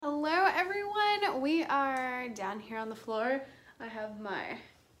everyone, we are down here on the floor. I have my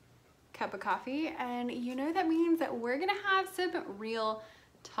cup of coffee, and you know that means that we're gonna have some real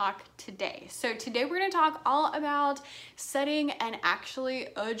talk today. So today we're gonna talk all about setting and actually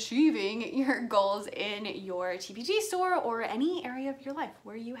achieving your goals in your TPG store or any area of your life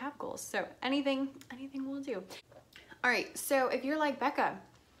where you have goals. So anything will do. All right, so if you're like, Becca,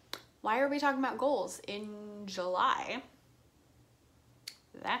 why are we talking about goals in July?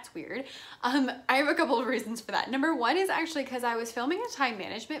 That's weird. I have a couple of reasons for that. Number one is actually because I was filming a time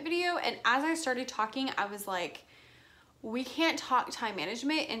management video, and as I started talking, I was like, we can't talk time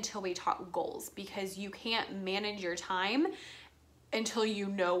management until we talk goals, because you can't manage your time until you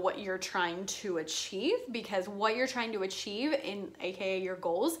know what you're trying to achieve, because what you're trying to achieve in aka your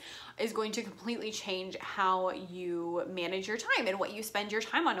goals is going to completely change how you manage your time and what you spend your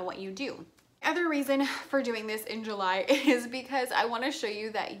time on and what you do. Other reason for doing this in July is because I want to show you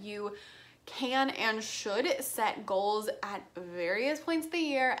that you can and should set goals at various points of the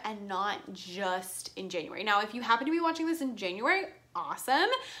year and not just in January. Now, if you happen to be watching this in January, awesome.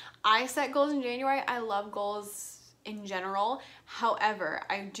 I set goals in January. I love goals in general. However,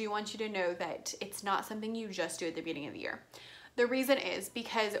 I do want you to know that it's not something you just do at the beginning of the year. The reason is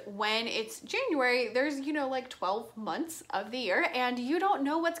because when it's January, there's, like 12 months of the year, and you don't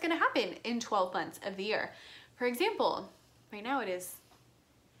know what's going to happen in 12 months of the year. For example, right now it is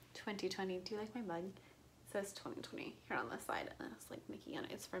 2020. Do you like my mug? It says 2020 here on the side. It's like Mickey on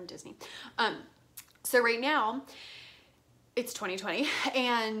it. It's from Disney. So right now it's 2020,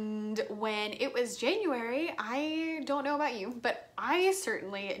 and when it was January, I don't know about you, but I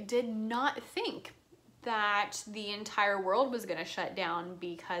certainly did not think that the entire world was going to shut down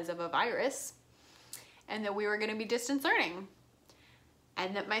because of a virus, and that we were going to be distance learning,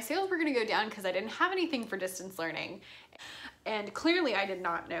 and that my sales were going to go down because I didn't have anything for distance learning. And clearly I did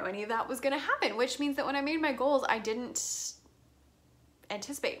not know any of that was going to happen, which means that when I made my goals, I didn't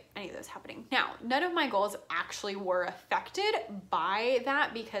anticipate any of those happening. Now, none of my goals actually were affected by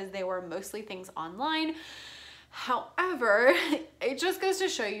that because they were mostly things online. However, it just goes to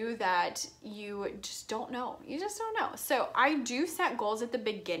show you that you just don't know. You just don't know. So I do set goals at the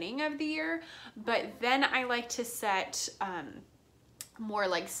beginning of the year, but then I like to set more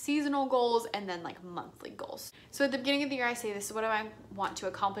like seasonal goals and then like monthly goals. So at the beginning of the year, I say, this is what I want to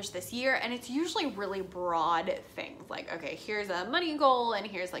accomplish this year. And it's usually really broad things like, okay, here's a money goal, and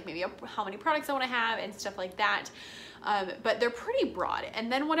here's like maybe how many products I want to have and stuff like that. But they're pretty broad.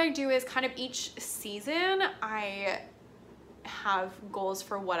 And then what I do is kind of each season, I have goals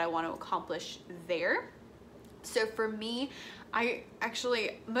for what I want to accomplish there. So for me,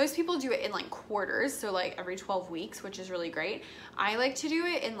 most people do it in like quarters, so like every 12 weeks, which is really great. I like to do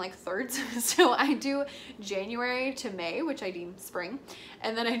it in like thirds. So I do January to May, which I deem spring,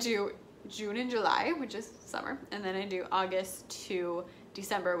 and then I do June and July, which is summer, and then I do August to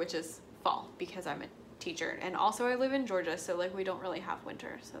December, which is fall, because I'm a teacher, and also I live in Georgia, so like we don't really have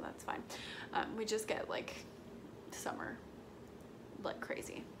winter, so that's fine. We just get like summer like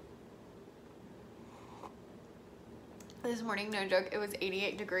crazy. This morning, no joke, it was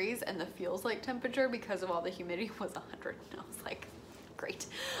 88 degrees, and the feels like temperature because of all the humidity was 100, and I was like, great.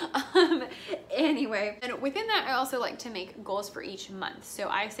 Anyway, and within that, I also like to make goals for each month. So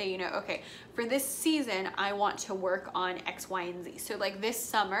I say, okay, for this season, I want to work on X, Y, and Z. So like this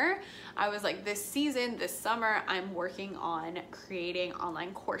summer, I was like, this summer, I'm working on creating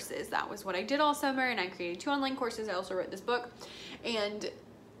online courses. That was what I did all summer, and I created 2 online courses. I also wrote this book, and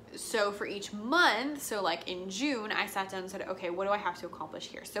so for each month, so like in June, I sat down and said, okay, what do I have to accomplish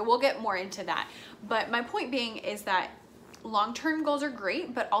here? So we'll get more into that. But my point being is that long-term goals are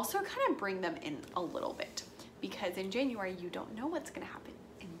great, but also kind of bring them in a little bit, because in January, you don't know what's going to happen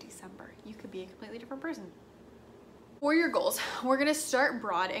in December. You could be a completely different person. For your goals, we're going to start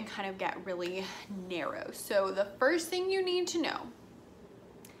broad and kind of get really narrow. So the first thing you need to know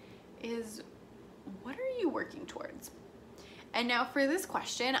is, what are you working towards? And now for this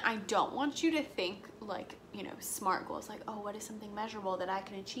question, I don't want you to think like, SMART goals, like, oh, what is something measurable that I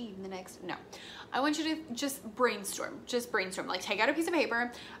can achieve in the next, no. I want you to just brainstorm, like take out a piece of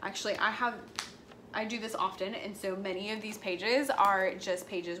paper. Actually, I do this often, and so many of these pages are just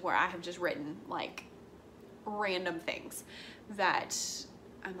pages where I have just written like random things that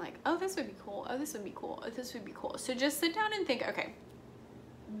I'm like, oh, this would be cool, oh, this would be cool, oh, this would be cool. So just sit down and think, okay,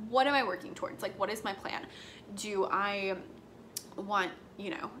 what am I working towards? Like, what is my plan? Do I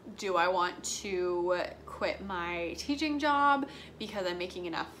want to quit my teaching job because I'm making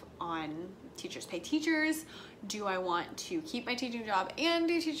enough on Teachers Pay Teachers? Do I want to keep my teaching job and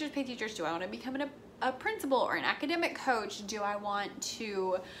do Teachers Pay Teachers? Do I want to become a principal or an academic coach? Do I want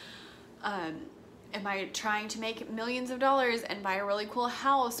to Am I trying to make millions of dollars and buy a really cool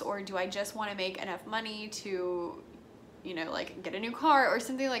house, or do I just want to make enough money to, you know, like get a new car or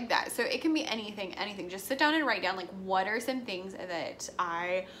something like that? So it can be anything. Just sit down and write down like, what are some things that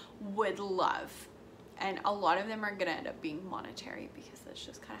I would love? And a lot of them are gonna end up being monetary because that's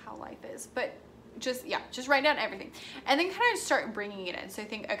just kind of how life is. But just write down everything and then kind of start bringing it in. So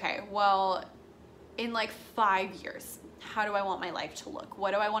think, okay, well, in like 5 years, how do I want my life to look?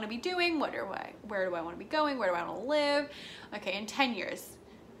 What do I want to be doing? Where do I want to be going? Where do I want to live? Okay, in 10 years,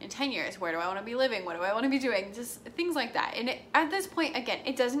 where do I want to be living? What do I want to be doing? Just things like that. And at this point, again,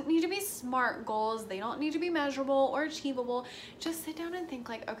 it doesn't need to be SMART goals. They don't need to be measurable or achievable. Just sit down and think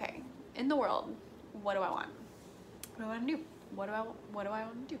like, okay, in the world, what do I want? What do I want to do? What do I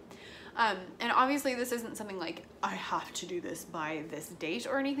want to do? And obviously this isn't something like I have to do this by this date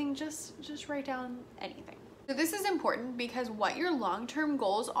or anything. Just write down anything. So this is important because what your long-term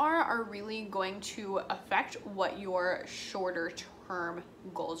goals are really going to affect what your shorter term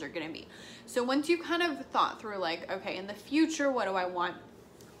goals are going to be. So once you've kind of thought through like, okay, in the future, what do I want?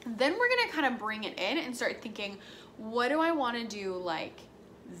 Then we're going to kind of bring it in and start thinking, what do I want to do like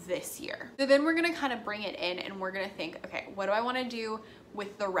this year? So then we're going to kind of bring it in and we're going to think, okay, what do I want to do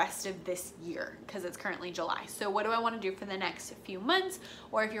with the rest of this year? Because it's currently July. So what do I want to do for the next few months?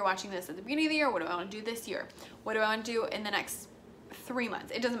 Or if you're watching this at the beginning of the year, what do I want to do this year? What do I want to do in the next 3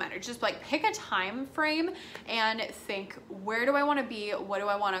 months? It doesn't matter. Just like pick a time frame and think, where do I want to be? What do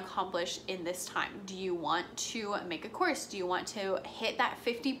I want to accomplish in this time? Do you want to make a course? Do you want to hit that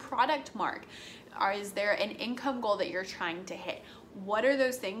 50 product mark? Or is there an income goal that you're trying to hit? What are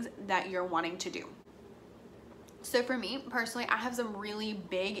those things that you're wanting to do? So for me personally, I have some really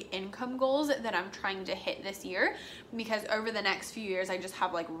big income goals that I'm trying to hit this year, because over the next few years, I just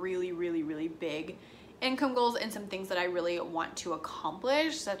have like really big income goals and some things that I really want to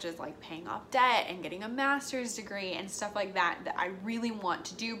accomplish, such as like paying off debt and getting a master's degree and stuff like that I really want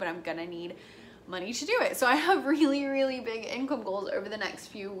to do, but I'm gonna need money to do it. So I have really big income goals over the next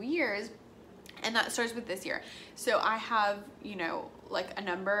few years. And that starts with this year. So I have, you know, like a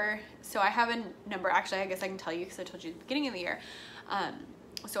number. So I have a number, actually, I guess I can tell you because I told you at the beginning of the year.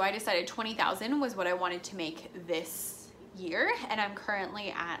 So I decided 20,000 was what I wanted to make this year. And I'm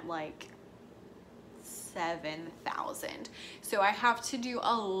currently at like 7,000. So I have to do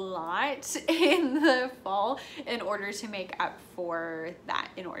a lot in the fall in order to make up for that,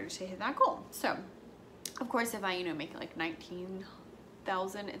 in order to hit that goal. So of course, if I, you know, make like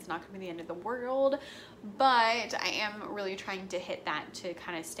 19,000, it's not gonna be the end of the world, but I am really trying to hit that to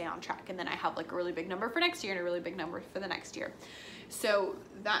kind of stay on track. And then I have like a really big number for next year and a really big number for the next year. So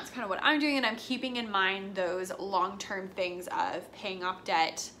that's kind of what I'm doing, and I'm keeping in mind those long-term things of paying off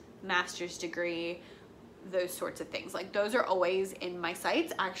debt, master's degree, those sorts of things. Like those are always in my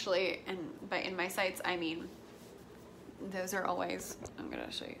sights, actually, and by in my sights I mean those are always, I'm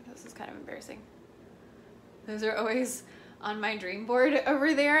gonna show you, this is kind of embarrassing. Those are always on my dream board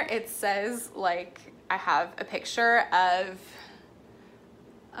over there. It says like, I have a picture of,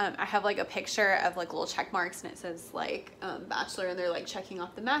 I have like a picture of like little check marks, and it says like bachelor, and they're like checking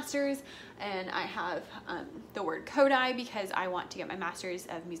off the masters. And I have the word Kodály because I want to get my master's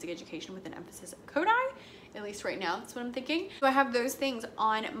of music education with an emphasis of Kodály. At least right now, that's what I'm thinking. So I have those things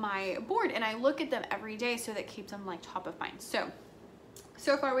on my board and I look at them every day, so that keeps them like top of mind. So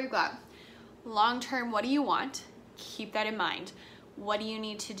far we've got long-term, what do you want? Keep that in mind. What do you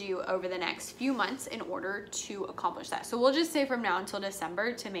need to do over the next few months in order to accomplish that? So we'll just say from now until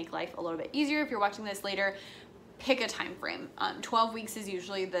December to make life a little bit easier. If you're watching this later, pick a time frame. 12 weeks is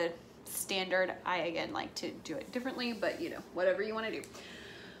usually the standard. I, again, like to do it differently, but you know, whatever you want to do.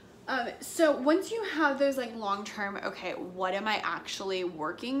 So once you have those like long-term, okay, what am I actually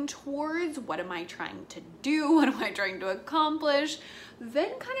working towards? What am I trying to do? What am I trying to accomplish?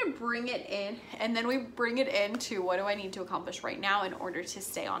 Then kind of bring it in, and then we bring it into what do I need to accomplish right now in order to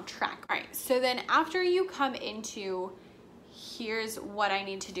stay on track. All right, so then after you come into here's what I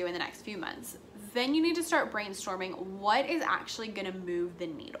need to do in the next few months, then you need to start brainstorming what is actually gonna move the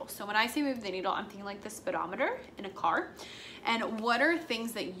needle. So when I say move the needle, I'm thinking like the speedometer in a car. And what are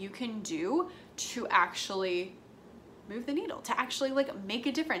things that you can do to actually move the needle, to actually like make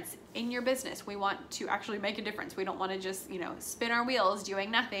a difference in your business? We want to actually make a difference. We don't want to just, you know, spin our wheels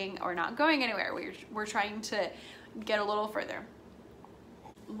doing nothing or not going anywhere. We're trying to get a little further.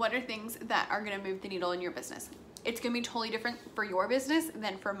 What are things that are gonna move the needle in your business? It's gonna be totally different for your business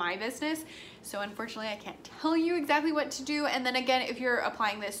than for my business. So unfortunately, I can't tell you exactly what to do. And then again, if you're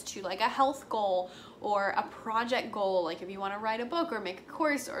applying this to like a health goal or a project goal, like if you wanna write a book or make a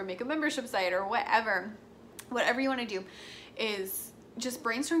course or make a membership site or whatever you wanna do is just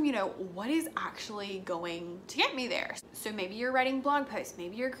brainstorm, you know, what is actually going to get me there. So maybe you're writing blog posts,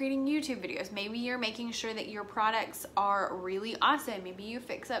 maybe you're creating YouTube videos, maybe you're making sure that your products are really awesome, maybe you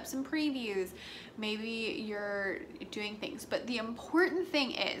fix up some previews, maybe you're doing things. But the important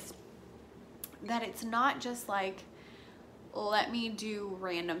thing is that it's not just like, let me do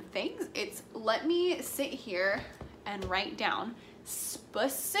random things. It's let me sit here and write down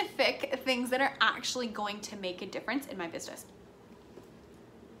specific things that are actually going to make a difference in my business.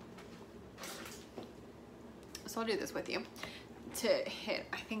 So I'll do this with you to hit,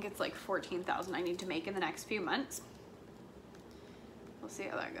 I think it's like 14,000 I need to make in the next few months. We'll see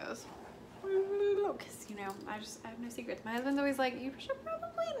how that goes. Because, you know, I have no secrets. My husband's always like, you should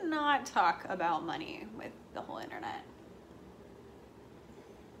probably not talk about money with the whole internet.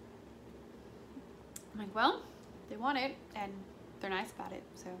 I'm like, well, they want it and they're nice about it.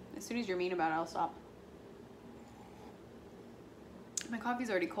 So as soon as you're mean about it, I'll stop. My coffee's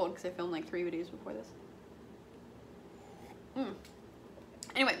already cold because I filmed like 3 videos before this.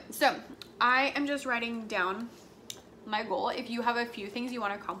 Anyway, so I am just writing down my goal. If you have a few things you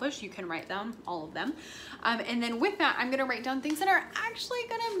want to accomplish, you can write down all of them. And then with that, I'm going to write down things that are actually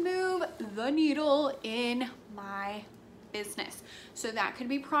going to move the needle in my business. So that could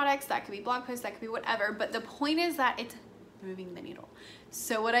be products, that could be blog posts, that could be whatever. But the point is that it's moving the needle.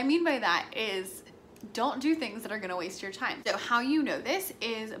 So what I mean by that is don't do things that are going to waste your time. So how you know this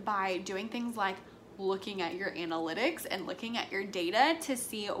is by doing things like looking at your analytics and looking at your data to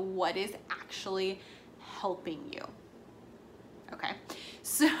see what is actually helping you. Okay,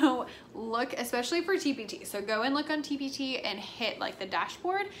 so look, especially for TPT. So go and look on TPT and hit like the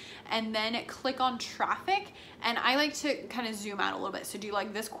dashboard and then click on traffic. And I like to kind of zoom out a little bit. So do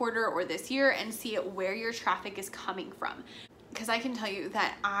like this quarter or this year and see where your traffic is coming from. Because I can tell you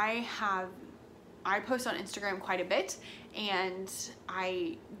that I post on Instagram quite a bit and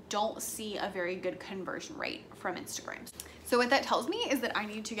I don't see a very good conversion rate from Instagram. So what that tells me is that I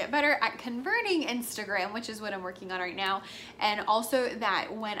need to get better at converting Instagram, which is what I'm working on right now. And also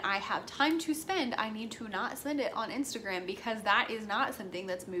that when I have time to spend, I need to not spend it on Instagram because that is not something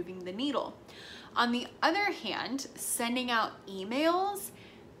that's moving the needle. On the other hand, sending out emails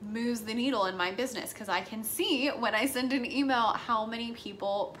moves the needle in my business because I can see when I send an email how many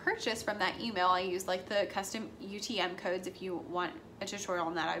people purchase from that email. I use like the custom UTM codes. If you want a tutorial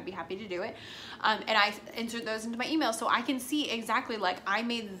on that, I would be happy to do it. And I insert those into my email so I can see exactly like I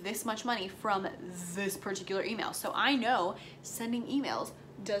made this much money from this particular email. So I know sending emails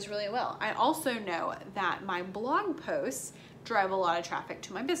does really well. I also know that my blog posts drive a lot of traffic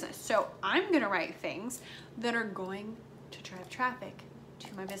to my business. So I'm gonna write things that are going to drive traffic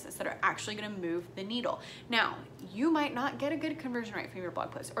to my business that are actually going to move the needle. Now, you might not get a good conversion rate from your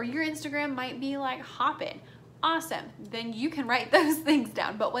blog post, or your Instagram might be like hopping. Awesome. Then you can write those things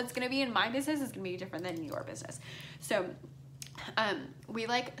down. But what's going to be in my business is going to be different than your business. So we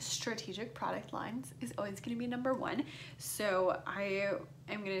like strategic product lines is always going to be number one. So I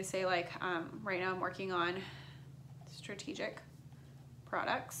am going to say like right now I'm working on strategic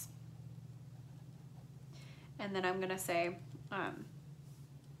products. And then I'm going to say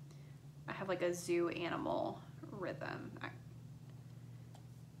I have like a zoo animal rhythm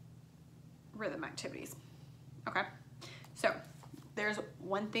activities. Okay, so there's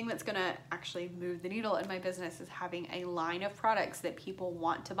one thing that's gonna actually move the needle in my business is having a line of products that people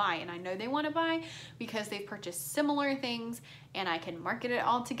want to buy. And I know they want to buy because they've purchased similar things and I can market it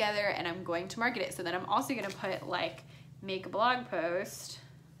all together and I'm going to market it. So then I'm also gonna put like make a blog post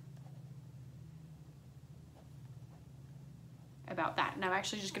about that. And I'm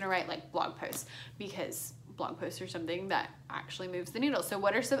actually just gonna write like blog posts because blog posts are something that actually moves the needle. So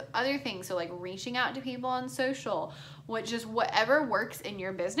what are some other things? So like reaching out to people on social, whatever works in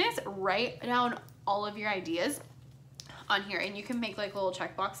your business, write down all of your ideas on here. And you can make like little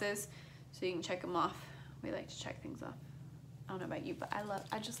check boxes so you can check them off. We like to check things off. I don't know about you, but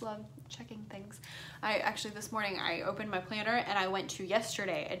I just love checking things. I actually this morning I opened my planner and I went to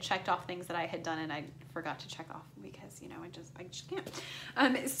yesterday and checked off things that I had done and I forgot to check off because, you know, I just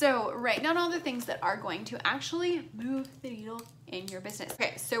can't. So write down all the things that are going to actually move the needle in your business.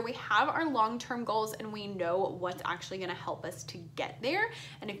 Okay, so we have our long-term goals and we know what's actually gonna help us to get there.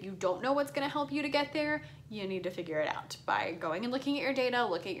 And if you don't know what's gonna help you to get there, you need to figure it out by going and looking at your data,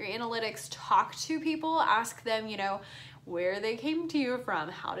 look at your analytics, talk to people, ask them, you know, where they came to you from,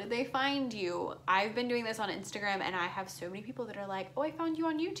 how did they find you? I've been doing this on Instagram and I have so many people that are like, oh, I found you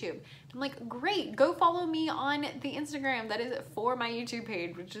on YouTube. I'm like, great, go follow me on the Instagram that is for my YouTube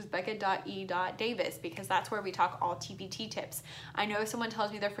page, which is becca.e.davis, because that's where we talk all TPT tips. I know if someone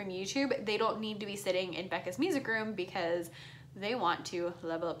tells me they're from YouTube, they don't need to be sitting in Becca's music room because they want to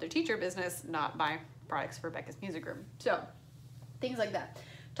level up their teacher business, not buy products for Becca's music room. So things like that.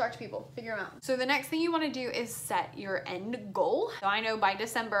 Talk to people, figure them out. So the next thing you want to do is set your end goal. So I know by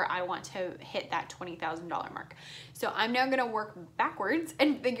December, I want to hit that $20,000 mark. So I'm now going to work backwards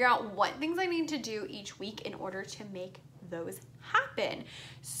and figure out what things I need to do each week in order to make those happen.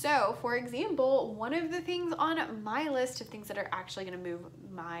 So for example, one of the things on my list of things that are actually going to move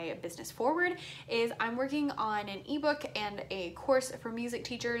my business forward is I'm working on an ebook and a course for music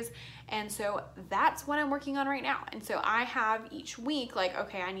teachers. And so that's what I'm working on right now. And so I have each week like,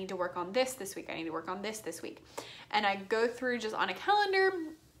 okay, I need to work on this week. I need to work on this week. And I go through just on a calendar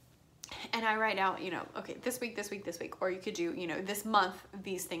and I write out, you know, okay, this week, or you could do, you know, this month,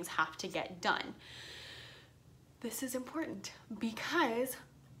 these things have to get done. This is important because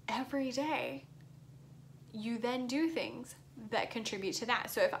every day you then do things that contribute to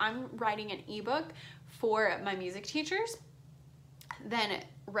that. So if I'm writing an ebook for my music teachers, then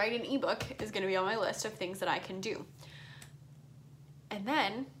write an ebook is going to be on my list of things that I can do. And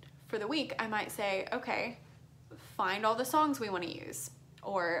then for the week, I might say, okay, find all the songs we want to use,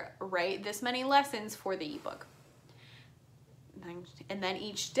 or write this many lessons for the ebook. And then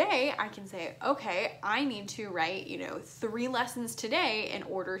each day I can say, okay, I need to write, you know, 3 lessons today in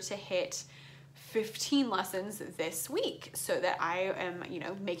order to hit 15 lessons this week so that I am, you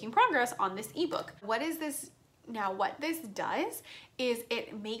know, making progress on this ebook. What is this? Now, what this does is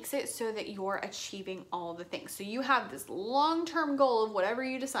it makes it so that you're achieving all the things. So you have this long-term goal of whatever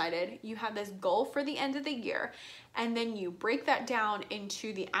you decided, you have this goal for the end of the year, and then you break that down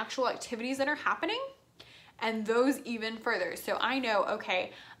into the actual activities that are happening, and those even further. So I know,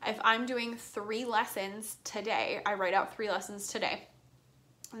 okay, if I'm doing 3 lessons today, I write out 3 lessons today,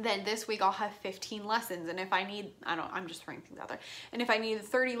 then this week I'll have 15 lessons. And if I need, I'm just throwing things out there. And if I need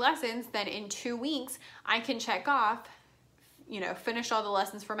 30 lessons, then in 2 weeks, I can check off, you know, finish all the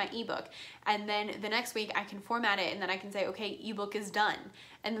lessons for my ebook. And then the next week I can format it and then I can say, okay, ebook is done.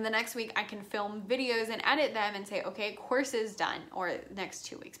 And then the next week I can film videos and edit them and say, okay, course is done, or next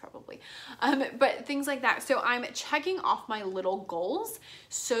 2 weeks probably. But things like that. So I'm checking off my little goals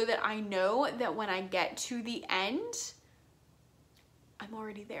so that I know that when I get to the end, I'm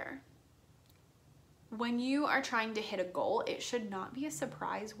already there. When you are trying to hit a goal, it should not be a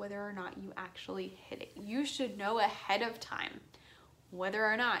surprise whether or not you actually hit it. You should know ahead of time whether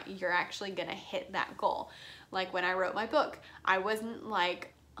or not you're actually gonna hit that goal. Like when I wrote my book, I wasn't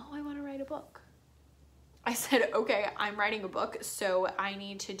like, oh, I wanna write a book. I said, okay, I'm writing a book, so I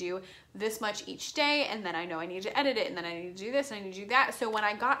need to do this much each day, and then I know I need to edit it, and then I need to do this, and I need to do that. So when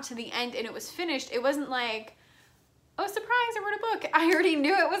I got to the end and it was finished, it wasn't like, oh, surprise, I wrote a book. I already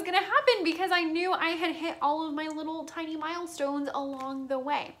knew it was gonna happen because I knew I had hit all of my little tiny milestones along the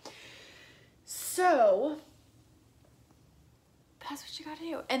way. So that's what you gotta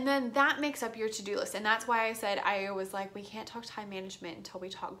do. And then that makes up your to-do list. And that's why I said, I was like, we can't talk time management until we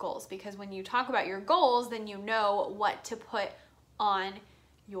talk goals, because when you talk about your goals, then you know what to put on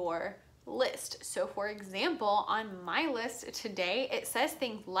your list. So for example, on my list today, it says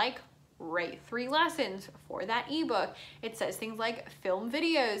things like write 3 lessons for that ebook. It says things like film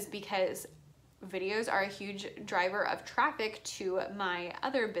videos, because videos are a huge driver of traffic to my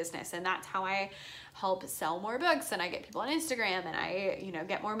other business, and that's how I help sell more books, and I get people on Instagram, and I, you know,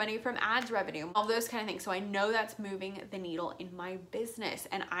 get more money from ads revenue, all those kind of things. So I know that's moving the needle in my business.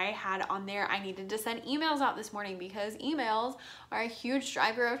 And I had on there, I needed to send emails out this morning because emails are a huge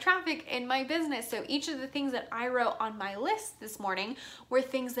driver of traffic in my business. So each of the things that I wrote on my list this morning were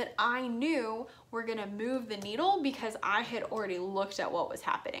things that I knew were gonna move the needle because I had already looked at what was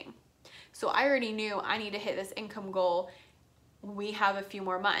happening. So I already knew I need to hit this income goal. We have a few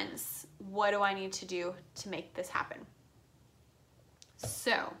more months. What do I need to do to make this happen?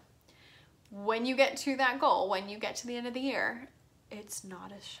 So when you get to that goal, when you get to the end of the year, it's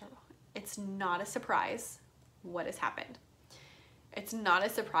not a surprise what has happened. It's not a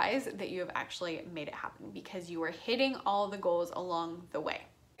surprise that you have actually made it happen because you are hitting all the goals along the way.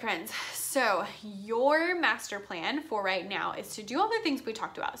 Friends, so your master plan for right now is to do all the things we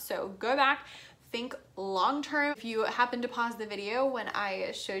talked about. So go back, think long term. If you happen to pause the video when I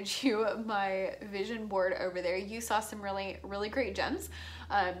showed you my vision board over there, you saw some really great gems.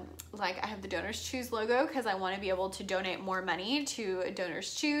 Like I have the Donors Choose logo because I want to be able to donate more money to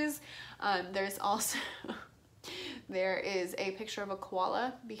Donors Choose. There's also there is a picture of a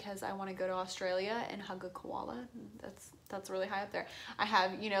koala because I want to go to Australia and hug a koala. That's really high up there. I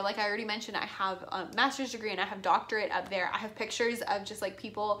have, you know, like I already mentioned, I have a master's degree and I have doctorate up there. I have pictures of just like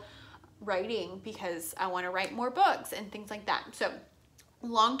people writing because I want to write more books and things like that. So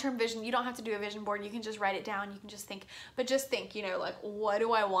long-term vision, you don't have to do a vision board. You can just write it down. You can just think, but just think, you know, like, what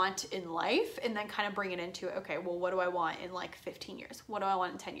do I want in life? And then kind of bring it into, okay, well, what do I want in like 15 years? What do I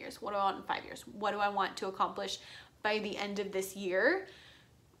want in 10 years? What do I want in 5 years? What do I want to accomplish by the end of this year?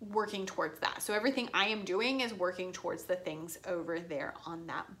 Working towards that. So everything I am doing is working towards the things over there on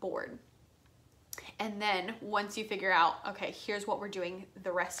that board. And then once you figure out, okay, here's what we're doing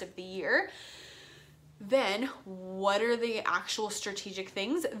the rest of the year, then what are the actual strategic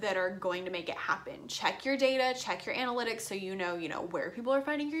things that are going to make it happen? Check your data, check your analytics, so you know where people are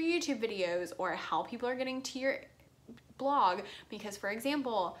finding your YouTube videos or how people are getting to your blog. Because for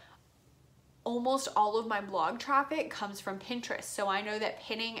example, almost all of my blog traffic comes from Pinterest. So I know that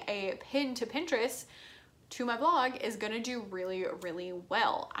pinning a pin to Pinterest to my blog is gonna do really, really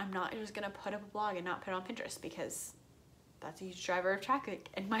well. I'm not just gonna put up a blog and not put it on Pinterest, because that's a huge driver of traffic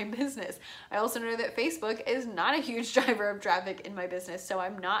in my business. I also know that Facebook is not a huge driver of traffic in my business, so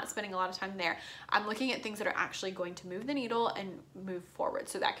I'm not spending a lot of time there. I'm looking at things that are actually going to move the needle and move forward.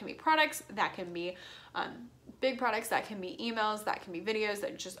 So that can be products, that can be big products, that can be emails, that can be videos,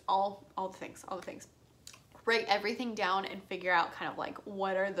 that just all the things. Write everything down and figure out kind of like,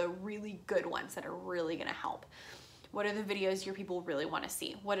 what are the really good ones that are really gonna help? What are the videos your people really want to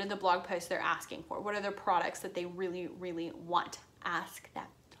see? What are the blog posts they're asking for? What are the products that they really, really want? Ask them,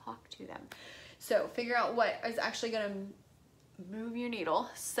 talk to them. So figure out what is actually going to move your needle,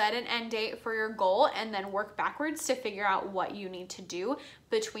 set an end date for your goal, and then work backwards to figure out what you need to do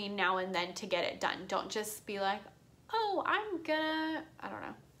between now and then to get it done. Don't just be like, oh, I don't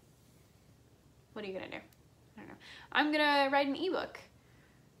know. What are you going to do? I don't know. I'm going to write an ebook.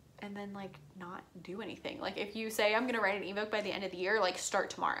 And then like not do anything. Like if you say, I'm gonna write an ebook by the end of the year, like start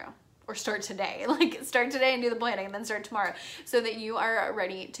tomorrow or start today. Like start today and do the planning and then start tomorrow, so that you are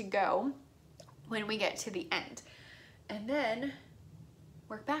ready to go when we get to the end. And then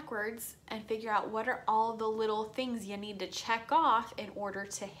work backwards and figure out what are all the little things you need to check off in order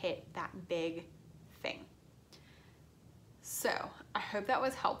to hit that big thing. So I hope that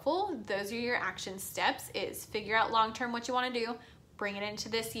was helpful. Those are your action steps: is figure out long-term what you want to do, bring it into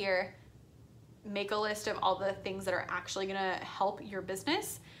this year, make a list of all the things that are actually gonna help your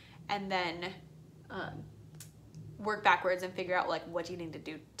business, and then work backwards and figure out like, what do you need to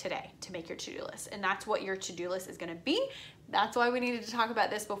do today to make your to-do list. And that's what your to-do list is gonna be. That's why we needed to talk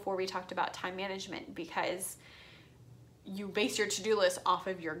about this before we talked about time management, because you base your to-do list off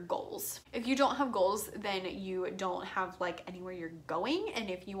of your goals. If you don't have goals, then you don't have like anywhere you're going.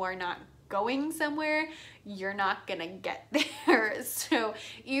 And if you are not going somewhere, you're not gonna get there. So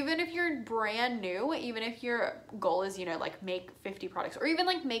even if you're brand new, even if your goal is, like make 50 products, or even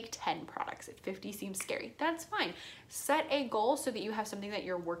like make 10 products, if 50 seems scary, that's fine. Set a goal so that you have something that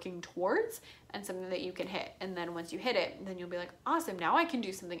you're working towards and something that you can hit. And then once you hit it, then you'll be like, awesome, now I can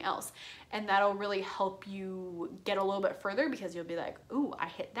do something else. And that'll really help you get a little bit further, because you'll be like, ooh, I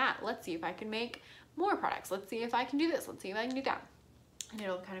hit that. Let's see if I can make more products. Let's see if I can do this. Let's see if I can do that. And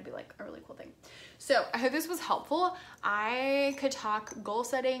it'll kind of be like a really cool thing. So I hope this was helpful. I could talk goal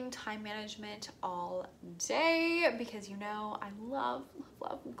setting, time management all day, because I love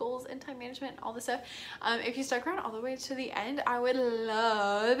goals and time management, all this stuff. If you stuck around all the way to the end, I would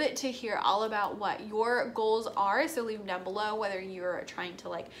love to hear all about what your goals are. So leave them down below, whether you're trying to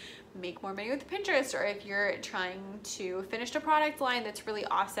like make more money with Pinterest, or if you're trying to finish a product line that's really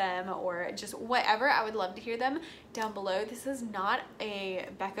awesome, or just whatever. I would love to hear them down below. This is not a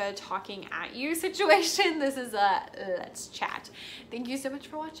Becca talking at you situation. This is a let's chat. Thank you so much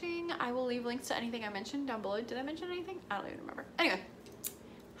for watching. I will leave links to anything I mentioned down below. Did I mention anything? I don't even remember. Anyway,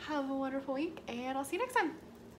 have a wonderful week, and I'll see you next time.